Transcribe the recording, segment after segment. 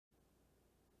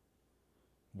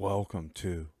Welcome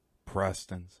to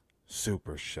Preston's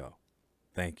Super Show.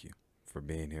 Thank you for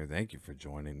being here. Thank you for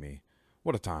joining me.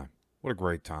 What a time. What a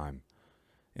great time.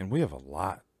 And we have a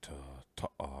lot to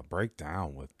break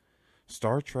down with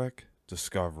Star Trek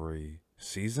Discovery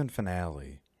season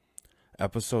finale,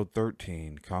 episode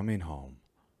 13, Coming Home.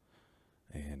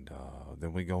 And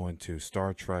then we go into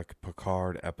Star Trek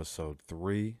Picard episode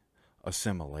 3,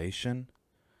 Assimilation.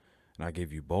 And I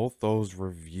give you both those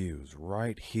reviews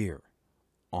right here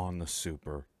on the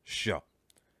Super Show.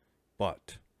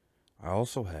 But I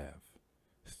also have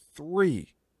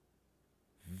three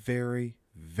very,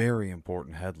 very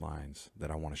important headlines that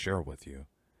I want to share with you.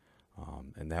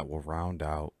 And that will round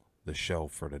out the show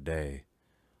for today.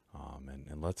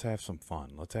 And let's have some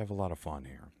fun. Let's have a lot of fun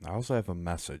here. I also have a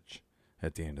message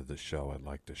at the end of the show I'd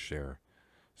like to share.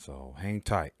 So hang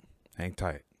tight,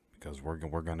 because we're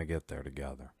going to get there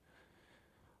together.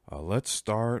 Let's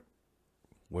start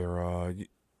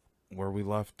where we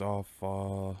left off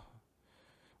on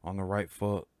the right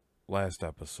foot last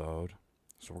episode.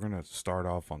 So we're going to start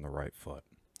off on the right foot.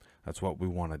 That's what we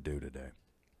want to do today.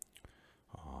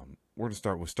 We're going to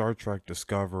start with Star Trek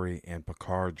Discovery and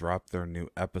Picard dropped their new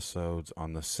episodes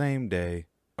on the same day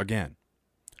again.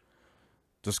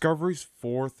 Discovery's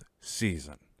fourth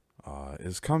season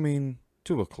is coming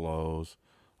to a close.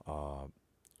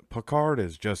 Picard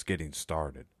is just getting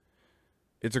started.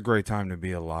 It's a great time to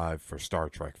be alive for Star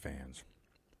Trek fans.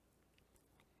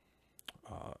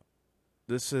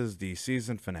 This is the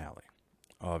season finale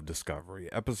of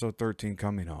Discovery, episode 13,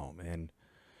 Coming Home, and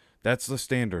that's the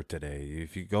standard today.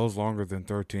 If it goes longer than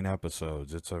 13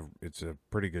 episodes, it's a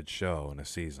pretty good show in a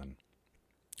season,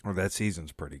 or that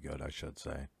season's pretty good, I should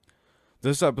say.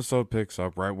 This episode picks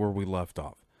up right where we left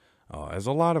off. As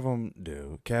a lot of them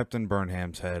do, Captain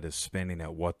Burnham's head is spinning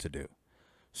at what to do.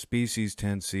 Species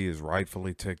 10C is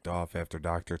rightfully ticked off after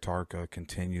Dr. Tarka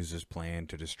continues his plan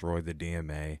to destroy the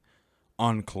DMA,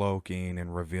 uncloaking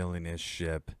and revealing his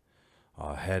ship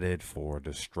headed for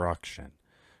destruction.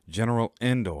 General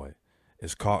Endoy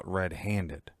is caught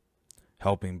red-handed,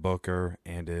 helping Booker,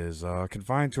 and is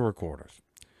confined to her quarters.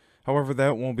 However,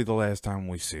 that won't be the last time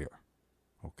we see her.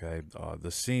 Okay,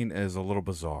 the scene is a little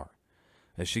bizarre,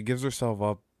 as she gives herself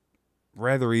up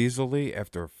rather easily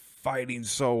after fighting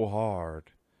so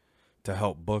hard to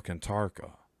help Book and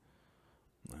Tarka.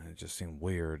 It just seemed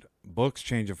weird. Book's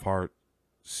change of heart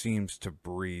seems to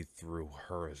breathe through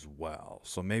her as well,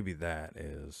 so maybe that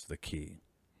is the key.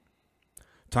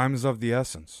 Time is of the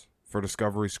essence for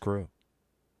Discovery's crew.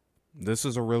 This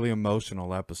is a really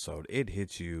emotional episode. It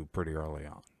hits you pretty early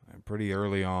on. And pretty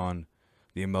early on,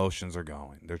 the emotions are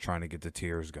going. They're trying to get the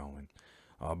tears going.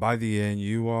 By the end,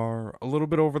 you are a little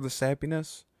bit over the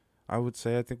sappiness, I would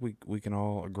say. I think we can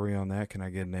all agree on that. Can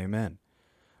I get an amen?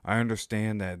 I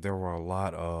understand that there were a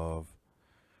lot of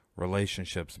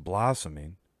relationships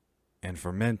blossoming and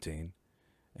fermenting,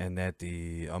 and that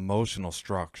the emotional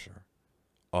structure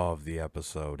of the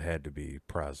episode had to be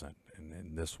present,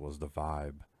 and this was the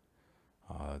vibe.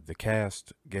 The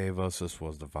cast gave us, this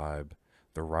was the vibe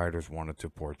the writers wanted to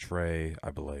portray,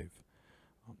 I believe.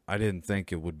 I didn't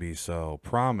think it would be so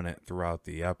prominent throughout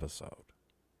the episode.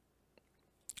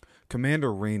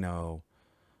 Commander Reno,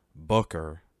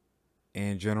 Booker,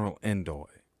 and General Endoy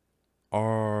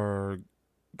are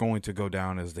going to go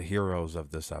down as the heroes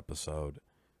of this episode,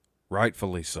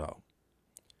 rightfully so.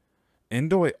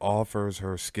 Endoy offers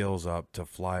her skills up to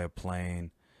fly a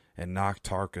plane and knock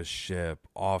Tarka's ship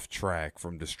off track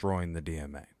from destroying the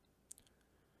DMA.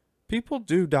 People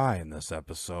do die in this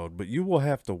episode, but you will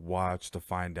have to watch to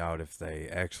find out if they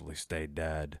actually stay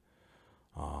dead.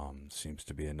 Seems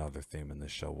to be another theme in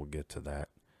this show. We'll get to that.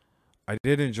 I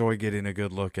did enjoy getting a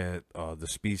good look at the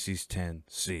Species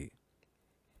 10C.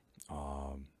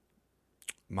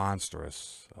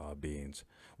 Monstrous beings.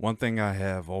 One thing I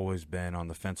have always been on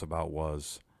the fence about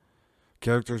was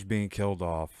characters being killed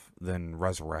off, then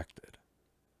resurrected.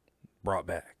 Brought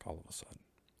back all of a sudden.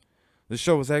 This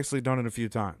show has actually done it a few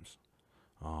times.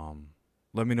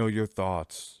 Let me know your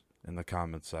thoughts in the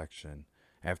comment section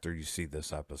after you see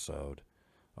this episode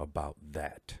about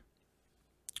that.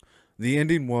 The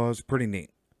ending was pretty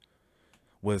neat,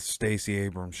 with Stacey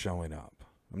Abrams showing up.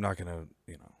 I'm not going to,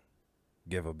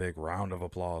 give a big round of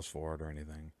applause for it or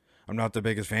anything. I'm not the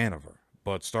biggest fan of her,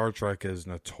 but Star Trek is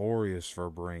notorious for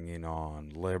bringing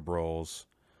on liberals.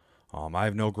 I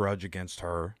have no grudge against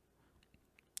her.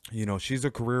 She's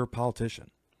a career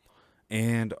politician,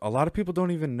 and a lot of people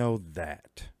don't even know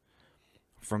that.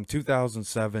 From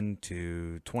 2007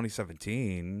 to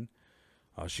 2017,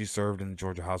 she served in the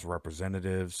Georgia House of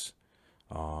Representatives,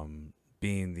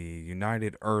 being the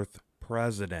United Earth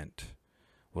president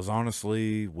was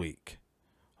honestly weak.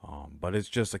 but it's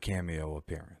just a cameo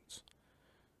appearance.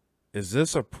 Is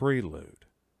this a prelude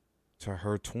to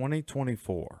her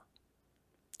 2024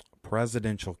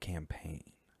 presidential campaign?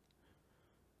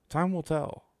 Time will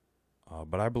tell,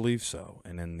 but I believe so.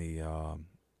 And in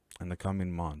the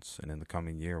coming months and in the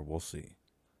coming year, we'll see.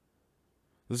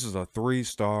 This is a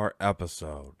 3-star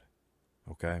episode.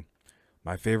 Okay,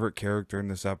 my favorite character in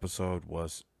this episode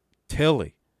was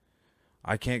Tilly.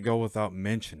 I can't go without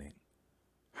mentioning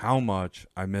how much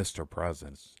I missed her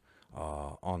presence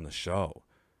on the show.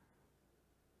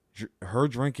 Her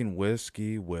drinking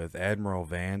whiskey with Admiral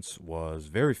Vance was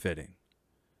very fitting.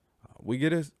 We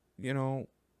get a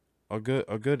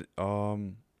good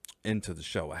end to the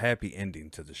show, a happy ending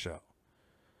to the show.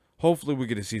 Hopefully we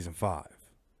get a season 5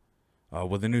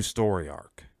 with a new story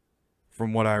arc.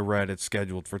 From what I read, it's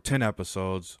scheduled for 10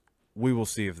 episodes. We will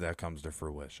see if that comes to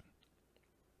fruition.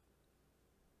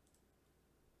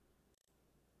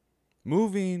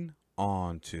 Moving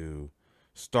on to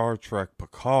Star Trek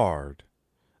Picard,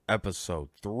 Episode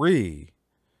 3,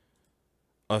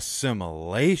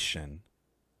 Assimilation.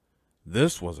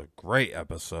 This was a great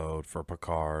episode for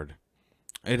Picard.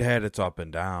 It had its up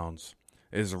and downs.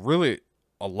 It's really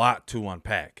a lot to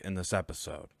unpack in this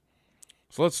episode.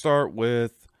 So let's start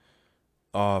with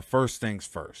first things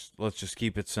first. Let's just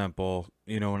keep it simple.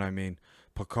 You know what I mean?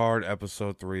 Picard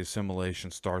Episode 3, Assimilation,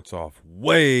 starts off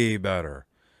way better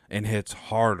and hits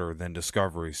harder than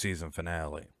Discovery season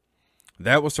finale.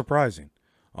 That was surprising.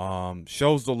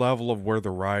 Shows the level of where the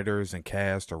writers and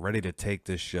cast are ready to take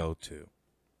this show to.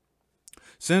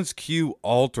 Since Q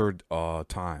altered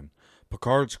time,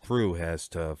 Picard's crew has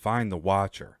to find the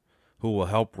Watcher, who will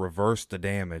help reverse the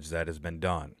damage that has been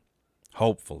done.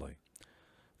 Hopefully.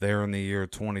 They're in the year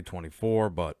 2024,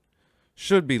 but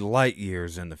should be light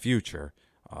years in the future.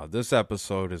 This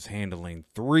episode is handling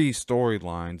 3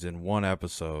 storylines in one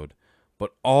episode,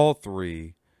 but all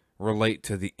 3 relate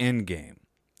to the end game.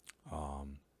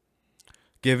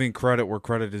 Giving credit where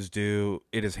credit is due,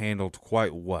 it is handled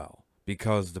quite well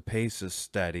because the pace is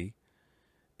steady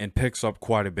and picks up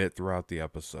quite a bit throughout the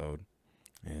episode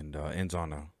and ends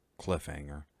on a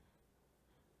cliffhanger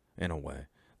in a way.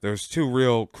 There's 2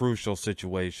 real crucial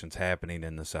situations happening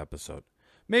in this episode.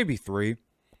 Maybe 3.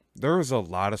 There is a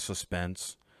lot of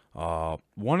suspense.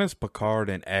 One is Picard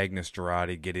and Agnes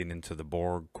Jurati getting into the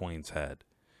Borg Queen's head.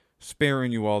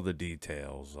 Sparing you all the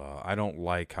details. I don't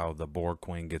like how the Borg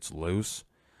Queen gets loose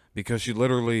because she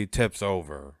literally tips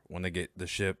over when the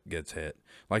ship gets hit.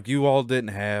 Like, you all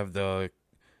didn't have the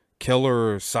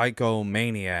killer psycho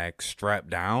maniac strapped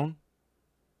down.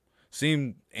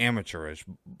 Seemed amateurish.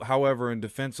 However, in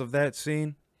defense of that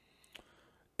scene,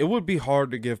 it would be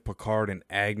hard to give Picard and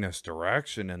Agnes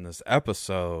direction in this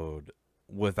episode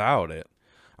without it.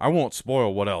 I won't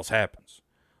spoil what else happens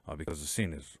because the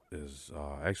scene is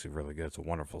actually really good. It's a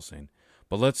wonderful scene.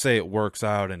 But let's say it works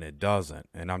out and it doesn't.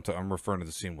 And I'm referring to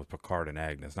the scene with Picard and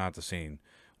Agnes, not the scene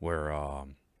where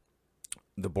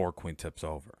the Borg Queen tips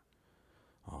over.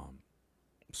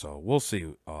 So we'll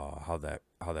see how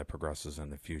that progresses in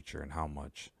the future and how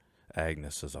much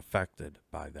Agnes is affected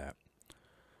by that.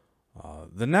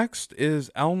 The next is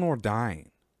Elnor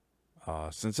dying.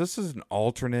 Since this is an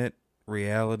alternate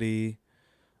reality,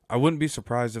 I wouldn't be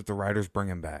surprised if the writers bring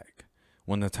him back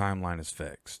when the timeline is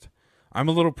fixed. I'm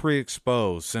a little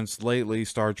pre-exposed since lately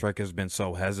Star Trek has been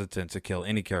so hesitant to kill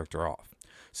any character off.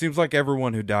 Seems like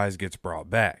everyone who dies gets brought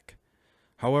back.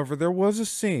 However, there was a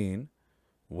scene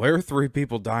where 3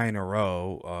 people die in a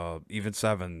row, even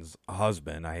Seven's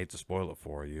husband. I hate to spoil it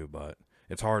for you, but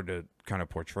it's hard to kind of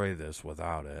portray this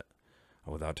without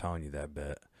telling you that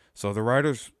bit. So the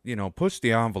writers, pushed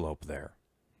the envelope there.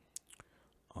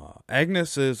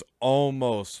 Agnes is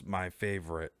almost my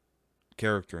favorite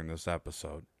character in this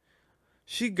episode.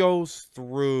 She goes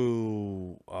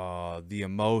through the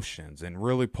emotions and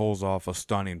really pulls off a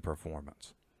stunning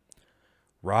performance.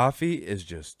 Rafi is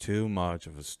just too much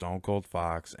of a stone cold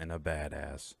fox and a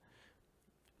badass.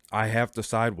 I have to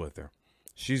side with her.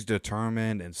 She's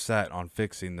determined and set on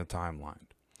fixing the timeline.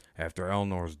 After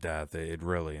Elnor's death, it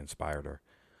really inspired her.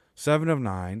 7 of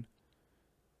 9,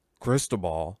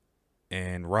 Cristobal,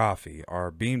 and Rafi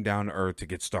are beamed down to Earth to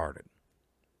get started.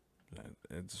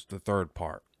 It's the third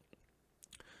part.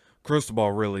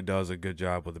 Cristobal really does a good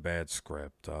job with a bad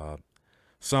script.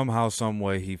 Somehow, some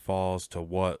way, he falls to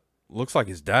what looks like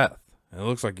his death. It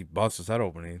looks like he busts his head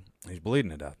open. He's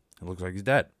bleeding to death. It looks like he's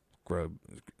dead.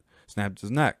 Snapped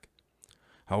his neck.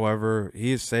 However,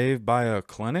 he is saved by a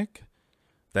clinic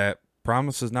that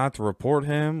promises not to report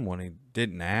him when he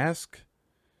didn't ask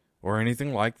or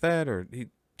anything like that, or he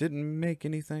didn't make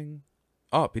anything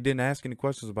up. He didn't ask any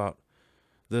questions about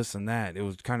this and that. It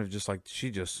was kind of just like she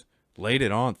just laid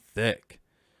it on thick.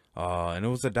 And it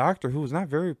was a doctor who was not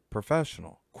very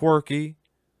professional. Quirky,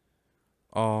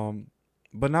 but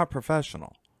not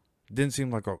professional. Didn't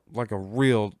seem like a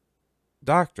real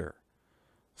doctor.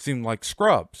 Seemed like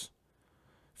Scrubs.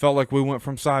 Felt like we went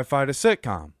from sci-fi to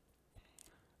sitcom.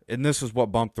 And this is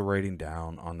what bumped the rating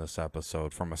down on this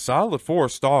episode from a solid 4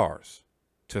 stars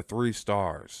to 3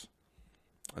 stars.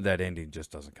 That ending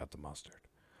just doesn't cut the mustard.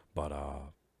 But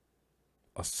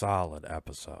a solid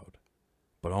episode.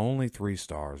 But only 3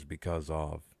 stars because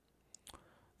of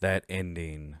that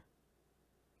ending.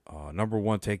 Number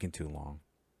 1, taking too long.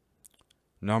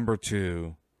 Number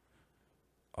 2,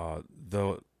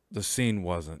 the scene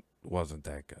wasn't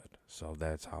that good. So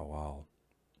that's how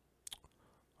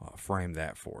I'll frame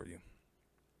that for you.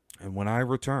 And when I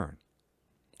return,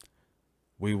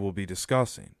 we will be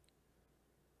discussing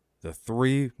the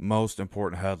 3 most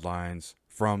important headlines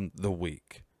from the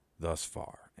week thus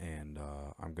far. And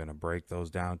I'm going to break those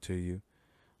down to you.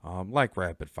 Like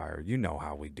rapid fire, you know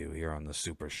how we do here on the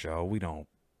Super Show. We don't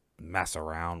mess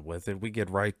around with it. We get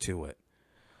right to it.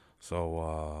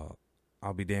 So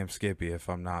I'll be damn skippy if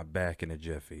I'm not back in a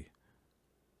jiffy.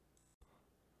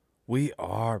 We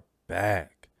are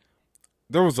back.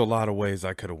 There was a lot of ways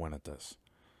I could have went at this.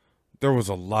 There was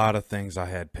a lot of things I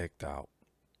had picked out.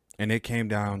 And it came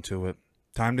down to it.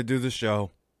 Time to do the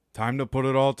show. Time to put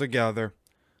it all together.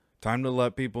 Time to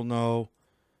let people know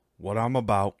what I'm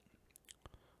about.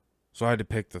 So I had to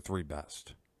pick the 3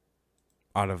 best.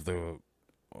 Out of the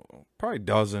probably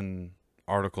dozen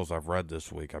articles I've read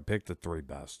this week, I picked the 3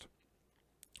 best.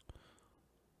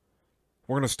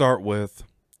 We're going to start with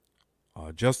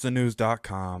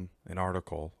justthenews.com, an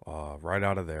article right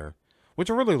out of there, which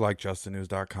I really like.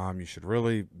 justthenews.com. You should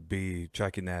really be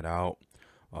checking that out.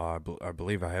 I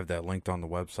believe I have that linked on the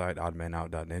website,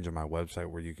 oddmanout.ninja, my website,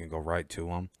 where you can go right to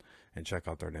them and check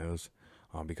out their news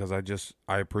because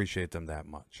I appreciate them that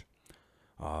much.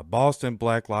 Boston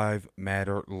Black Lives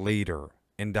Matter leader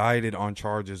indicted on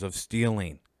charges of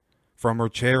stealing from her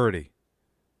charity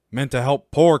meant to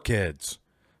help poor kids.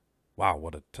 Wow,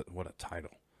 what a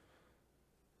title.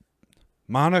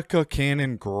 Monica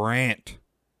Cannon Grant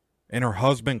and her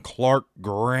husband Clark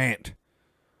Grant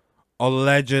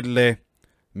allegedly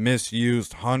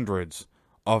misused hundreds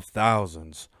of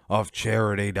thousands of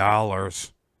charity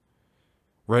dollars.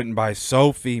 Written by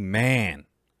Sophie Mann.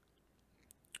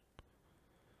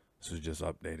 This was just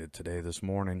updated today, this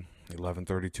morning,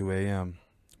 11:32 a.m.,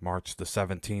 March the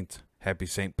 17th. Happy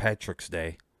St. Patrick's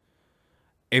Day.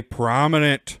 A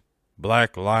prominent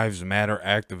Black Lives Matter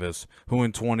activist who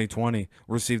in 2020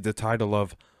 received the title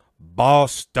of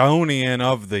Bostonian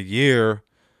of the Year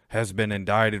has been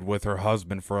indicted with her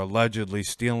husband for allegedly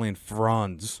stealing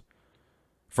funds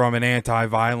from an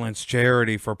anti-violence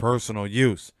charity for personal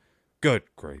use. Good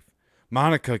grief.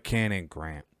 Monica Cannon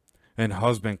Grant and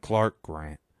husband Clark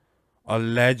Grant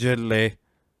allegedly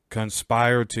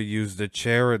conspired to use the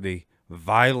charity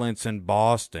Violence in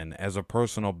Boston as a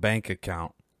personal bank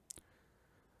account.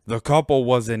 The couple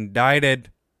was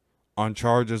indicted on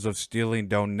charges of stealing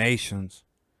donations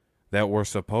that were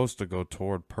supposed to go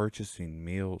toward purchasing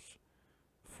meals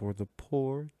for the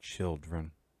poor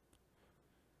children,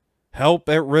 help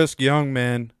at-risk young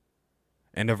men,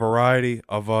 and a variety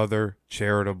of other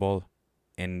charitable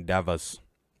endeavors.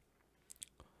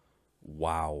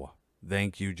 Wow.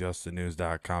 Thank you,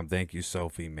 justthenews.com. Thank you,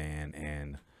 Sophie Mann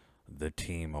and the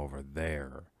team over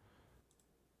there.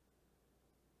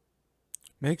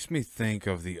 Makes me think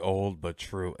of the old but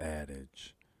true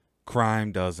adage,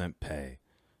 crime doesn't pay.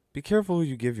 Be careful who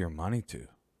you give your money to.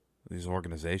 These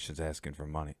organizations asking for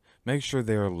money. Make sure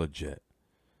they're legit.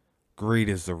 Greed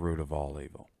is the root of all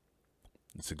evil.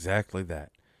 It's exactly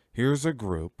that. Here's a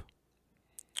group,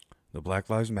 the Black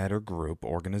Lives Matter group,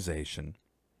 organization.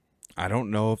 I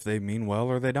don't know if they mean well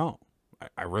or they don't.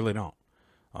 I really don't.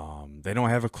 They don't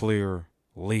have a clear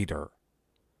leader.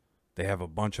 They have a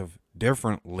bunch of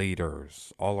different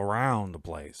leaders all around the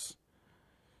place.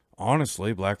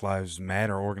 Honestly, Black Lives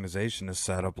Matter organization is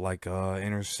set up like a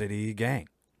inner city gang.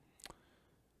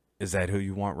 Is that who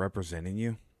you want representing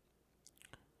you?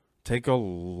 Take a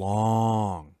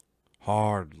long,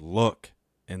 hard look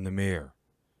in the mirror.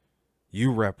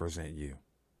 You represent you.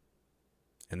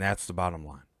 And that's the bottom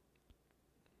line.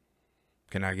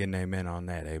 Can I get an amen on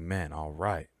that? Amen. All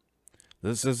right.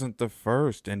 This isn't the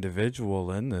first individual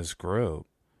in this group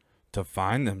to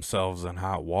find themselves in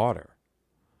hot water.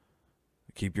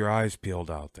 Keep your eyes peeled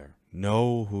out there.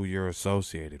 Know who you're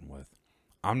associating with.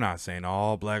 I'm not saying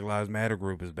all Black Lives Matter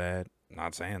group is bad.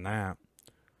 Not saying that.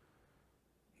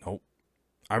 Nope.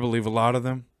 I believe a lot of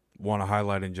them want to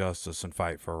highlight injustice and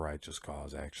fight for a righteous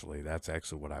cause, actually. That's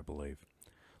actually what I believe.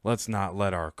 Let's not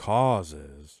let our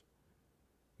causes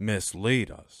mislead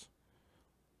us.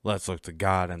 Let's look to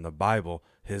God and the Bible,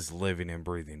 his living and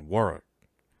breathing word.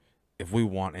 If we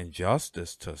want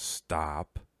injustice to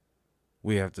stop,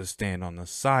 we have to stand on the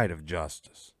side of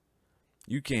justice.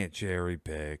 You can't cherry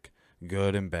pick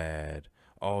good and bad.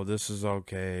 Oh, this is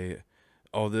okay.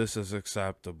 Oh, this is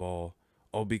acceptable.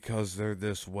 Oh, because they're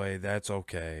this way, that's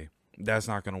okay. That's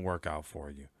not going to work out for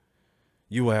you.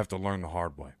 You will have to learn the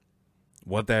hard way.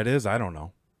 What that is, I don't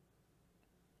know.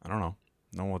 I don't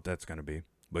know what that's going to be.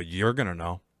 But you're going to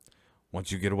know.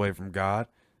 Once you get away from God,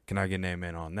 can I get an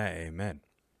amen on that? Amen.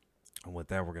 And with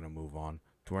that, we're going to move on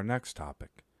to our next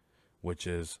topic, which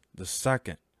is the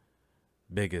second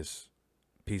biggest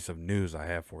piece of news I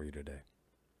have for you today.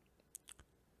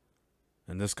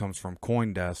 And this comes from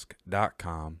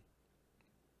Coindesk.com,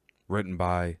 written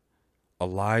by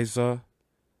Eliza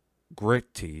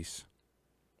Grittis,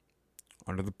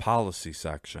 under the policy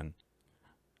section.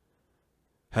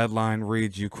 Headline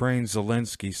reads, Ukraine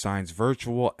Zelenskyy signs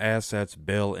virtual assets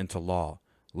bill into law,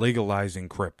 legalizing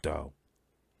crypto.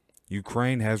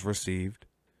 Ukraine has received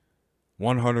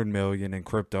 $100 million in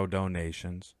crypto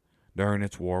donations during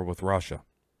its war with Russia.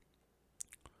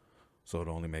 So it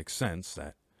only makes sense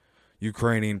that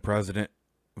Ukrainian President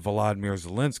Volodymyr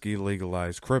Zelenskyy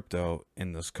legalized crypto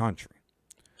in this country,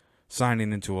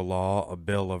 signing into a law a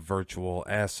bill of virtual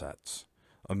assets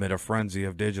amid a frenzy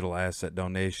of digital asset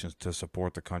donations to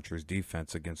support the country's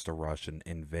defense against a Russian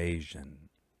invasion.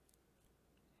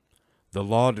 The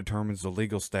law determines the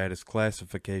legal status,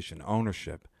 classification,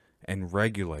 ownership, and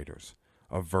regulators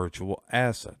of virtual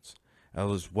assets,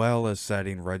 as well as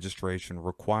setting registration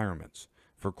requirements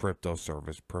for crypto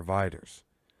service providers.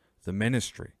 The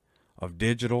Ministry of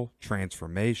Digital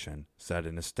Transformation said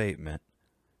in a statement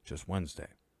just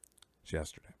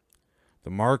yesterday. The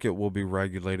market will be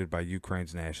regulated by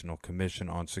Ukraine's National Commission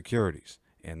on Securities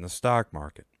and the stock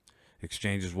market.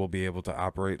 Exchanges will be able to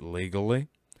operate legally,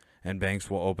 and banks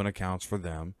will open accounts for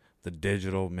them, the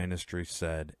digital ministry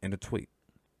said in a tweet.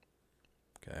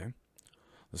 Okay.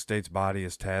 The state's body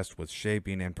is tasked with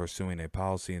shaping and pursuing a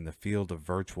policy in the field of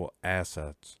virtual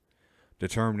assets,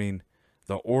 determining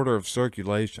the order of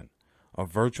circulation of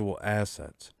virtual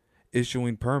assets,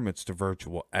 issuing permits to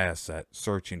virtual asset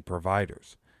searching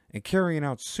providers, and carrying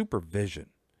out supervision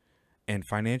and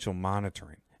financial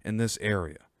monitoring in this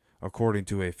area, according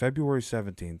to a February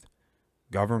 17th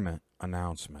government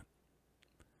announcement.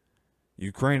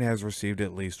 Ukraine has received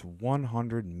at least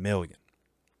 $100 million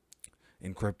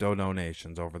in crypto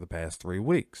donations over the past 3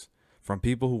 weeks from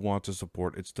people who want to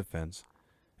support its defense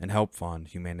and help fund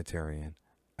humanitarian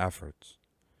efforts.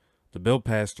 The bill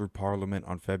passed through Parliament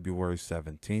on February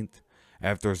 17th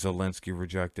after Zelenskyy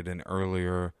rejected an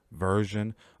earlier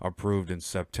version approved in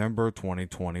September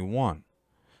 2021.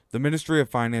 The Ministry of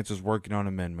Finance is working on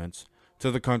amendments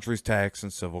to the country's tax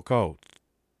and civil codes.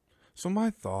 So my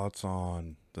thoughts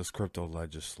on this crypto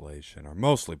legislation are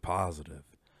mostly positive,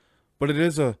 but it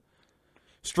is a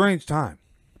strange time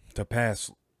to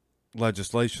pass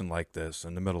legislation like this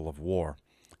in the middle of war.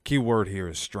 Key word here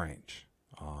is strange.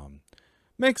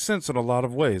 Makes sense in a lot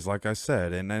of ways, like I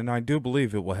said, and I do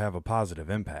believe it will have a positive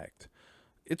impact.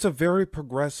 It's a very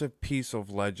progressive piece of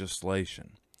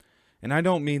legislation, and I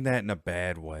don't mean that in a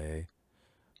bad way,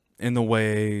 in the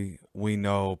way we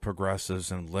know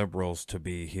progressives and liberals to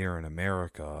be here in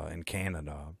America and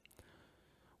Canada.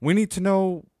 We need to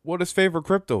know what his favorite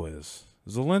crypto is.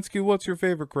 Zelenskyy, what's your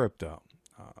favorite crypto?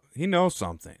 He knows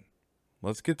something.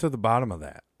 Let's get to the bottom of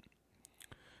that.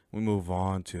 We move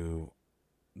on to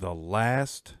the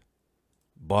last,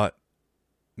 but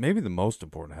maybe the most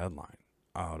important headline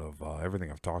out of everything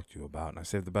I've talked to you about, and I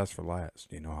saved the best for last.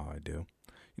 You know how I do.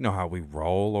 You know how we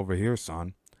roll over here,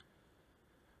 son.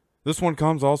 This one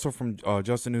comes also from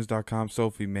justinnews.com.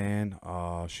 Sophie Mann,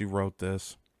 she wrote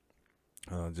this.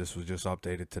 This was just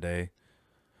updated today.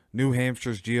 New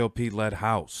Hampshire's GOP-led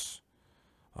House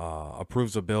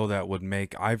approves a bill that would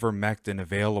make Ivermectin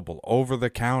available over the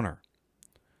counter.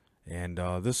 And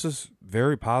this is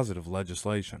very positive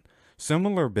legislation.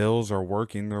 Similar bills are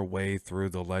working their way through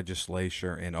the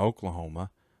legislature in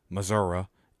Oklahoma, Missouri,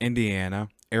 Indiana,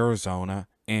 Arizona,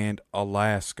 and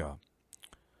Alaska.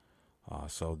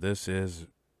 So this is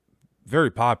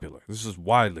very popular. This is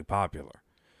widely popular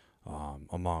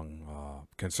among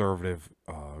conservative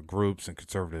groups and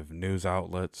conservative news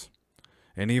outlets,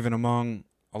 and even among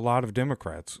a lot of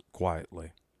Democrats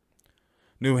quietly.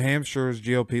 New Hampshire's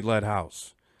GOP-led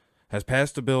House has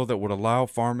passed a bill that would allow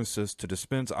pharmacists to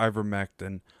dispense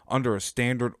ivermectin under a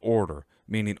standard order,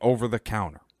 meaning over the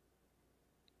counter.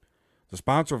 The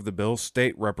sponsor of the bill,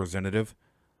 State Representative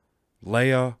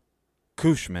Leah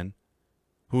Cushman,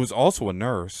 who is also a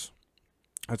nurse,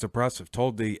 that's impressive,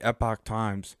 told the Epoch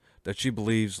Times that she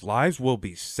believes lives will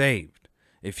be saved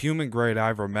if human-grade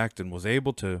ivermectin was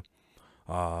able to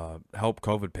help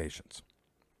COVID patients,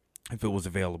 if it was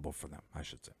available for them, I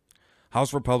should say.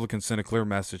 House Republicans sent a clear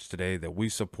message today that we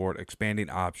support expanding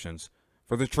options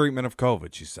for the treatment of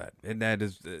COVID, she said. And that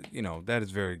is, that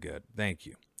is very good. Thank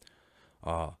you.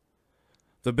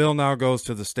 The bill now goes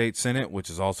to the state Senate, which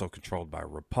is also controlled by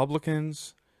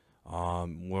Republicans.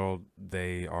 Well,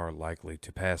 they are likely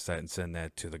to pass that and send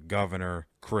that to the governor,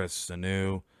 Chris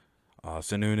Sununu.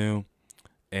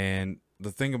 And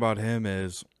the thing about him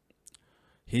is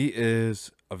he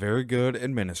is a very good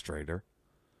administrator.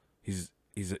 He's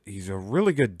a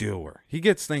really good doer. He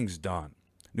gets things done.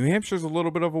 New Hampshire's a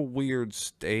little bit of a weird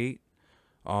state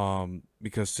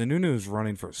because Sununu is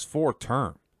running for his fourth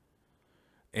term.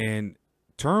 And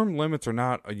term limits are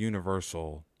not a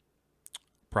universal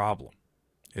problem,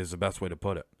 is the best way to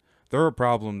put it. They're a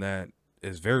problem that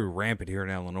is very rampant here in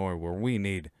Illinois, where we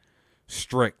need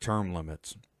strict term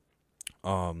limits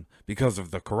because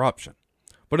of the corruption.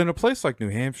 But in a place like New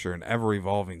Hampshire, an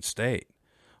ever-evolving state,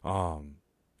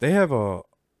 they have a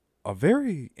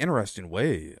very interesting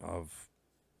way of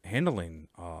handling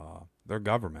their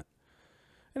government.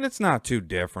 And it's not too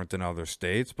different than other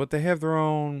states, but they have their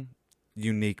own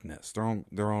uniqueness,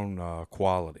 their own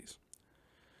qualities.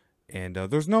 And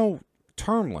there's no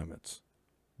term limits,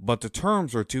 but the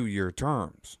terms are 2-year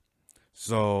terms.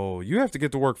 So you have to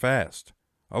get to work fast.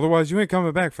 Otherwise, you ain't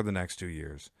coming back for the next 2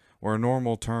 years, where a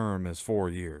normal term is 4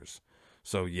 years.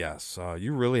 So yes,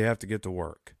 you really have to get to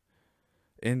work.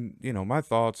 And, my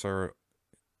thoughts are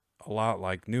a lot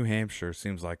like New Hampshire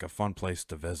seems like a fun place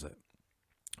to visit.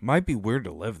 Might be weird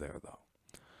to live there, though.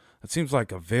 It seems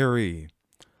like a very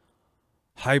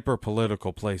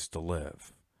hyper-political place to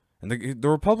live. And the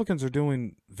Republicans are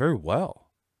doing very well.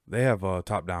 They have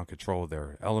top-down control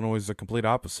there. Illinois is the complete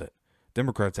opposite.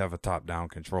 Democrats have a top-down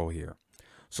control here.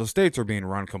 So states are being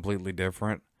run completely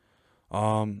different.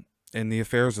 And the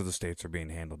affairs of the states are being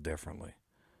handled differently.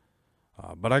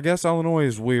 But I guess Illinois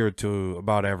is weird to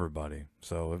about everybody.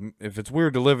 So if it's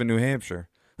weird to live in New Hampshire,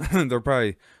 they're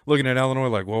probably looking at Illinois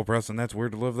like, well, Preston, that's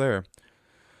weird to live there.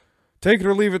 Take it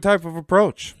or leave it type of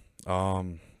approach.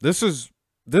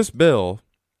 This bill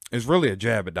is really a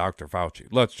jab at Dr. Fauci.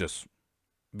 Let's just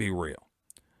be real.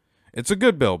 It's a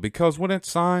good bill because when it's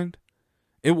signed,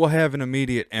 it will have an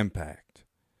immediate impact,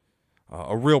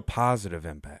 a real positive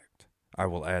impact. I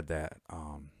will add that.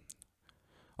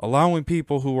 Allowing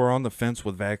people who are on the fence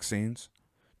with vaccines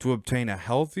to obtain a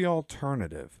healthy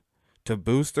alternative to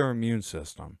boost their immune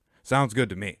system sounds good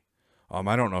to me.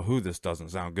 I don't know who this doesn't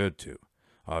sound good to.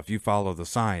 If you follow the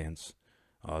science,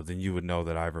 then you would know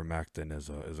that ivermectin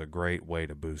is a great way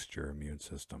to boost your immune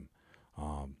system.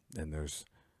 And there's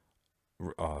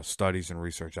studies and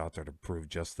research out there to prove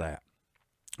just that.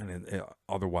 And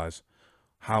otherwise,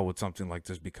 how would something like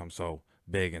this become so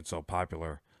big and so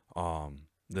popular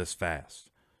this fast?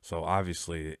 So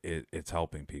obviously, it's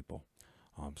helping people.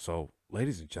 So,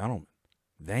 ladies and gentlemen,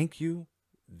 thank you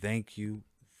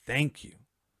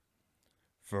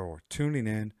for tuning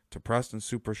in to Preston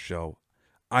Super Show.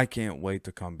 I can't wait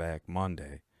to come back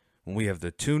Monday when we have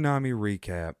the Toonami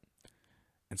recap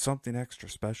and something extra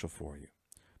special for you.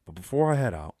 But before I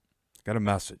head out, I got a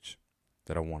message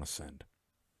that I want to send.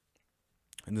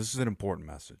 And this is an important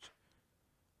message.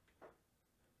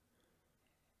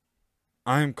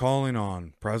 I am calling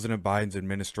on President Biden's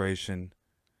administration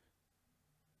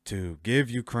to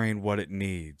give Ukraine what it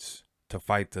needs to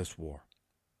fight this war.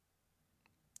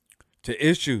 To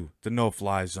issue the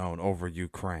no-fly zone over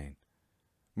Ukraine.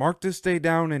 Mark this day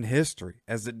down in history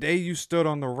as the day you stood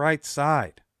on the right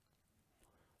side.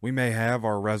 We may have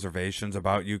our reservations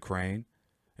about Ukraine,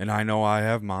 and I know I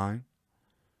have mine.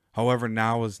 However,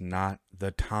 now is not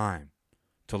the time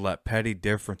to let petty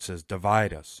differences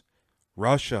divide us.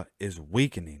 Russia is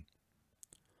weakening,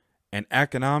 and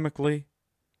economically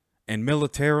and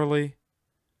militarily,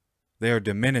 they are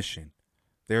diminishing.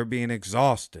 They are being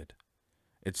exhausted.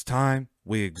 It's time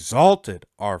we exalted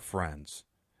our friends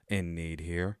in need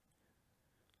here.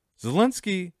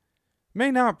 Zelenskyy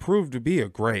may not prove to be a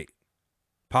great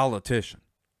politician,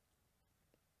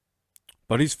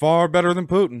 but he's far better than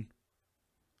Putin.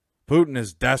 Putin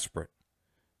is desperate,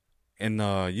 and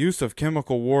the use of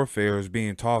chemical warfare is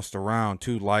being tossed around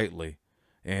too lightly,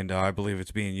 and I believe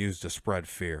it's being used to spread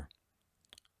fear.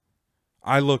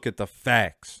 I look at the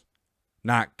facts,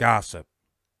 not gossip.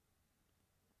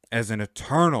 As an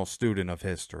eternal student of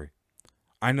history,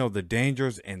 I know the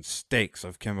dangers and stakes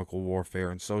of chemical warfare,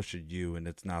 and so should you, and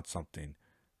it's not something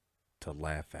to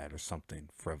laugh at or something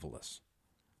frivolous.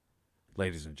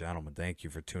 Ladies and gentlemen, thank you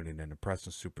for tuning in to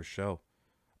Preston Super Show.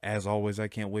 As always, I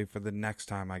can't wait for the next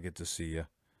time I get to see you.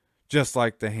 Just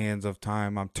like the hands of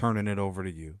time, I'm turning it over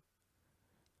to you.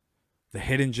 The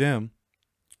hidden gem,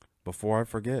 before I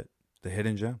forget, the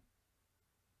hidden gem.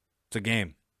 It's a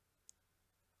game.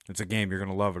 It's a game. You're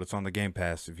going to love it. It's on the Game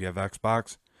Pass. If you have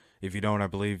Xbox, if you don't, I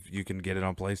believe you can get it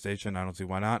on PlayStation. I don't see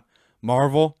why not.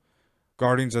 Marvel,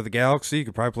 Guardians of the Galaxy. You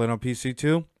could probably play it on PC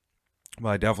too. But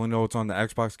I definitely know it's on the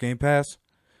Xbox Game Pass.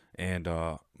 And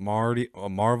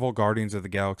Marvel, Guardians of the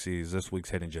Galaxy is this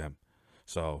week's hidden gem.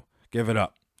 So give it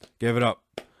up. Give it up.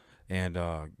 And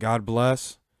God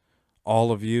bless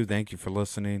all of you. Thank you for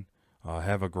listening.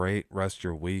 Have a great rest of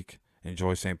your week.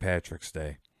 Enjoy St. Patrick's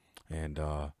Day. And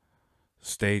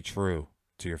stay true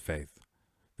to your faith.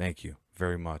 Thank you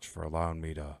very much for allowing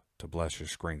me to bless your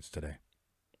screens today.